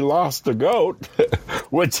 if they lost a goat,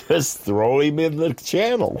 would just throw him in the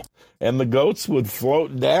channel. And the goats would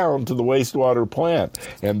float down to the wastewater plant.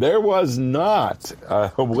 And there was not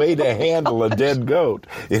a way to handle a dead goat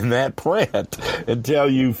in that plant until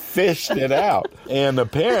you fished it out. And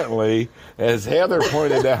apparently, as Heather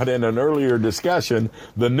pointed out in an earlier discussion,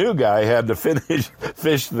 the new guy had to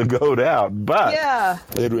fish the goat out. But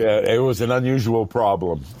it was an unusual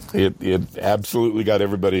problem. It absolutely got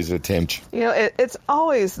everybody's attention. It's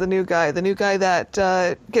always the new guy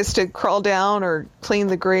that gets to crawl down or clean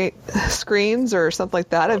the great screens or something like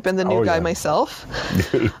that. I've been the new guy myself.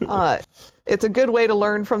 It's a good way to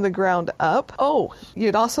learn from the ground up. Oh,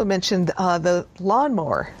 you'd also mentioned the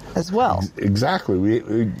lawnmower as well.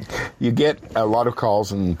 Exactly. You get a lot of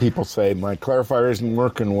calls and people say, my clarifier isn't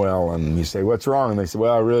working well. And you say, what's wrong? And they say,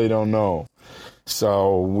 well, I really don't know.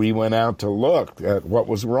 So we went out to look at what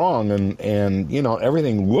was wrong, and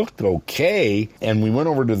everything looked okay. And we went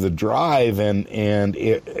over to the drive, and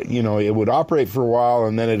it would operate for a while,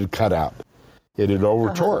 and then it would cut out. It would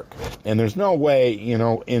over torque. And there's no way,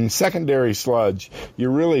 in secondary sludge, you're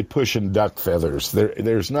really pushing duck feathers.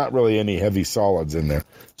 There's not really any heavy solids in there.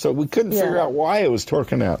 So we couldn't figure out why it was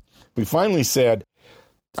torquing out. We finally said,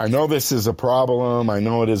 I know this is a problem. I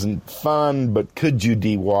know it isn't fun, but could you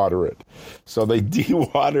dewater it? So they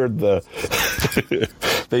dewatered the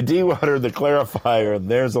clarifier, and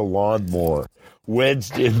there's a lawnmower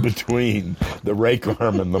wedged in between the rake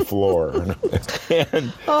arm and the floor.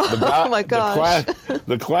 And my gosh.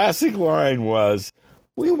 The classic line was,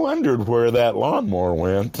 we wondered where that lawnmower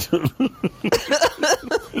went.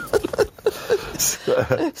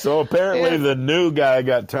 So apparently the new guy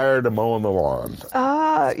got tired of mowing the lawn.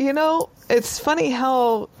 It's funny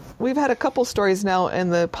how we've had a couple stories now in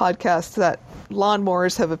the podcast that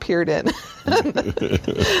lawnmowers have appeared in.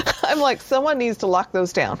 I'm like, someone needs to lock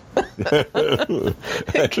those down.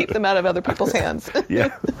 Keep them out of other people's hands.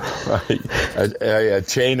 Yeah. A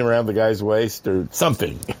chain around the guy's waist or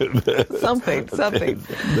something. Something.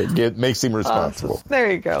 That makes him responsible. There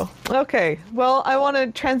you go. Okay. Well, I want to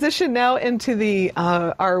transition now into the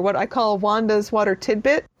our what I call Wanda's Water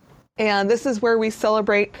Tidbit. And this is where we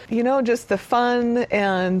celebrate, just the fun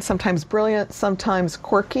and sometimes brilliant, sometimes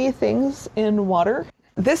quirky things in water.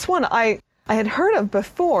 This one I had heard of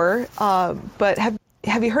before, but have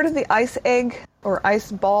you heard of the ice egg or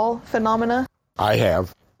ice ball phenomena? I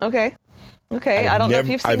have. Okay. I don't know if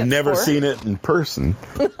you've seen it before. I've never seen it in person.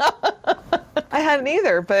 I hadn't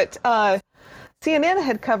either, but CNN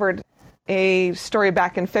had covered a story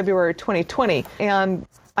back in February 2020, and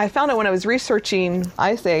I found it when I was researching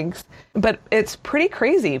ice eggs, but it's pretty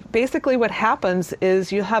crazy. Basically what happens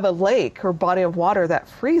is you have a lake or body of water that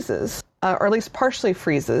freezes, or at least partially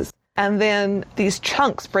freezes, and then these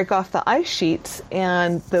chunks break off the ice sheets,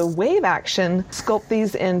 and the wave action sculpt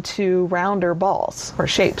these into rounder balls or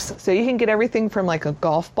shapes. So you can get everything from like a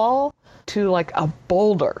golf ball to like a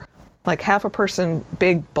boulder, like half a person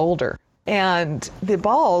big boulder. And the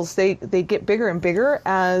balls, they get bigger and bigger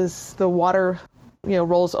as the water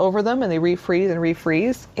rolls over them, and they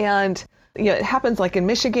refreeze. And, it happens like in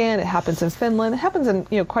Michigan, it happens in Finland, it happens in,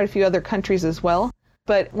 quite a few other countries as well.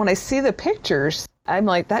 But when I see the pictures, I'm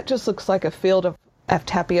like, that just looks like a field of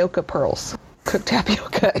tapioca pearls, cooked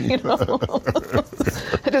tapioca,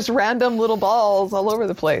 just random little balls all over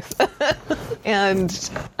the place.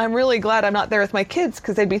 And I'm really glad I'm not there with my kids,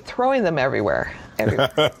 because they'd be throwing them everywhere.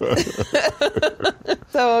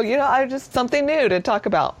 So, I just something new to talk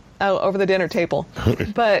about over the dinner table.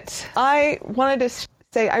 But I wanted to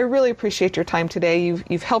say I really appreciate your time today.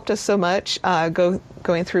 You've helped us so much going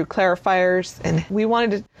through clarifiers, and we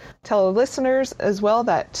wanted to tell our listeners as well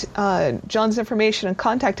that John's information and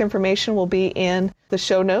contact information will be in the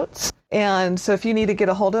show notes. And so if you need to get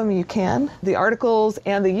a hold of him, you can. The articles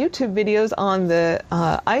and the YouTube videos on the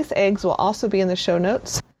ice eggs will also be in the show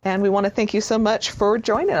notes. And we want to thank you so much for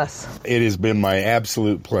joining us. It has been my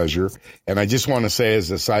absolute pleasure. And I just want to say as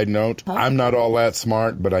a side note, I'm not all that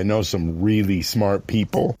smart, but I know some really smart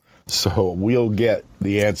people. So we'll get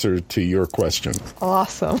the answer to your question.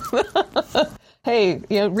 Awesome. Hey,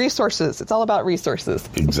 resources. It's all about resources.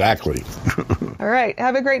 Exactly. All right.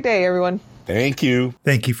 Have a great day, everyone. Thank you.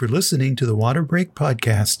 Thank you for listening to the Water Break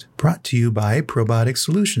Podcast, brought to you by Probiotic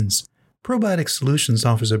Solutions. Probiotic Solutions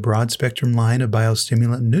offers a broad-spectrum line of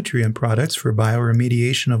biostimulant and nutrient products for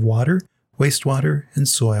bioremediation of water, wastewater, and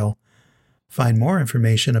soil. Find more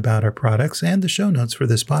information about our products and the show notes for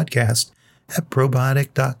this podcast at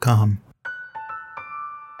probiotic.com.